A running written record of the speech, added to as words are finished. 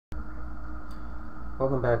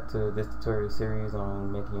Welcome back to this tutorial series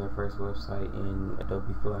on making your first website in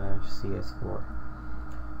Adobe Flash CS4.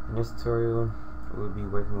 In this tutorial, we'll be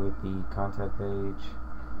working with the contact page,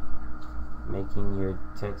 making your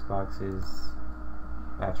text boxes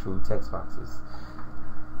actual text boxes.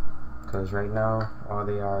 Because right now, all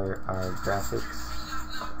they are graphics.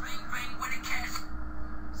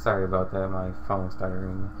 Sorry about that, my phone started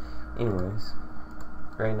ringing. Anyways,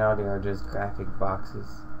 right now they are just graphic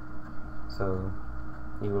boxes. So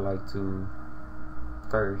you would like to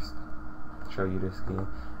first show you this again.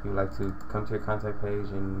 You would like to come to your contact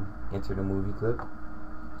page and enter the movie clip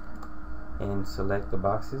and select the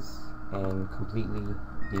boxes and completely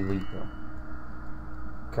delete them.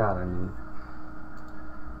 Kinda neat.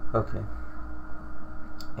 Okay.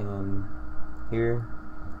 And here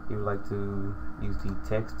you would like to use the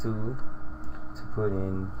text tool to put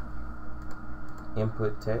in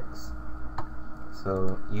input text.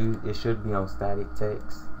 So it should be on static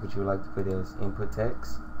text, but you would like to put it as input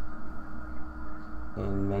text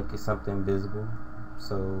and make it something visible.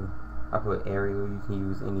 So I put Arial. You can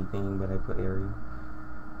use anything, but I put Arial.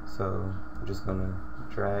 So I'm just gonna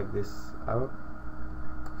drag this out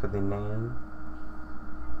for the name.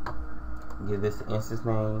 Give this an instance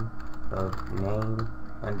name of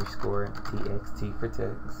name_txt for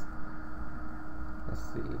text. Let's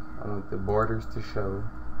see. I want the borders to show.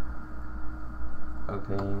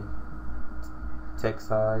 Okay, text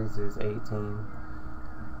size is 18.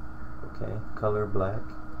 Okay, color black.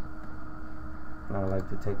 And I would like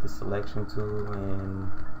to take the selection tool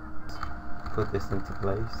and put this into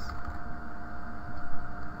place.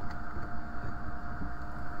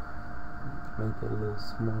 Make it a little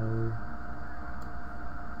smaller.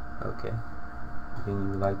 Okay, then you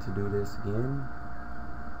would like to do this again.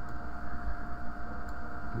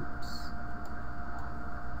 Oops.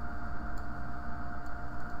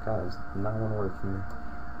 God, it's not gonna work for me.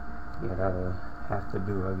 Yeah, that'll have to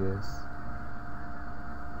do, I guess.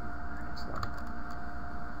 So,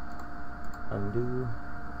 undo.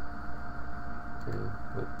 Okay,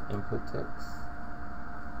 with input text.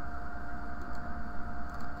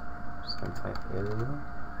 Just gonna type Arial.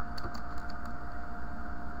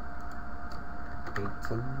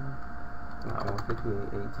 18. Not 158,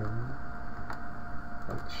 18.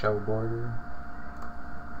 Like show border.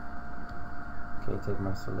 Okay, take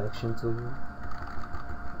my selection tool,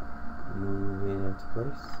 move it into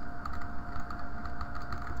place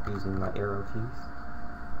using my arrow keys.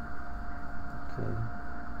 Okay,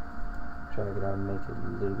 drag it out and make it a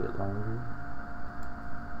little bit longer.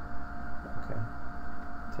 Okay,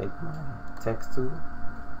 take my text tool,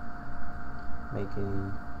 make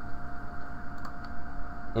a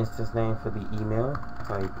instance name for the email,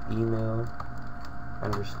 type email_txt.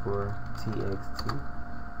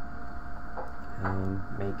 And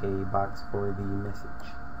make a box for the message.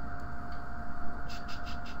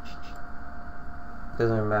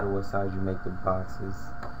 Doesn't matter what size you make the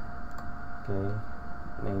boxes. Okay,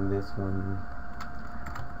 name this one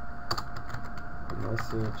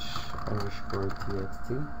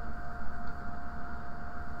message_txt.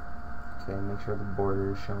 Okay, make sure the border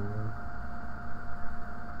is shown.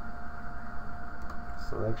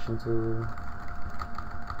 Selection tool,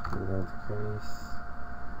 move it into place.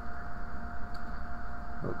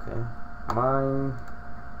 Okay, mine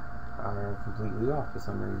are completely off for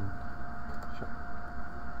some reason. Sure.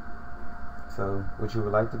 So what you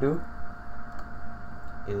would like to do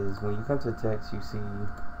is when you come to the text, you see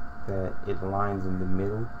that it aligns in the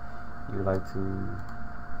middle. You would like to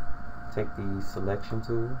take the selection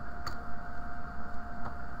tool,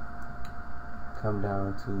 come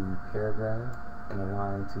down to paragraph and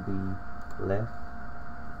align to the left.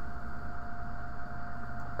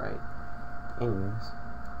 Right. Anyways.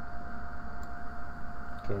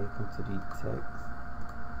 Okay, come to the text.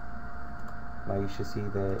 Now you should see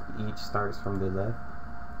that each starts from the left.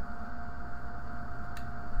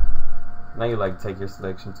 Now you like to take your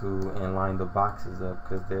selection tool and line the boxes up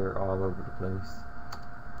because they're all over the place.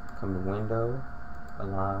 Come to window,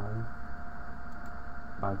 align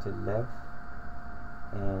to the left,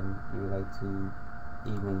 and you like to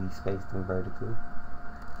evenly space them vertically.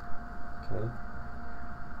 Okay.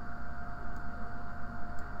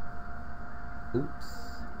 Oops.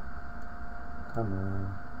 Come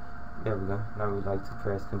on. There we go. Now we'd like to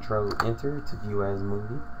press Control Enter to view as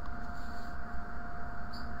movie.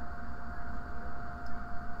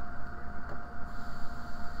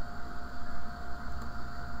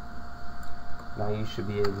 Now you should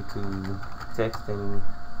be able to text and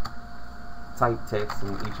type text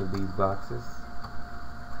in each of these boxes.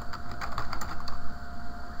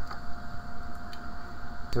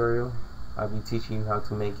 Tutorial. I'll be teaching you how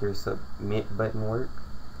to make your submit button work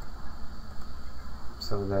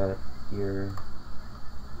so that your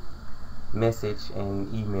message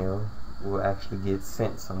and email will actually get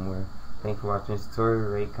sent somewhere. Thanks for watching this tutorial.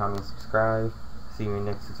 Rate, comment, subscribe. See you in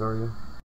the next tutorial.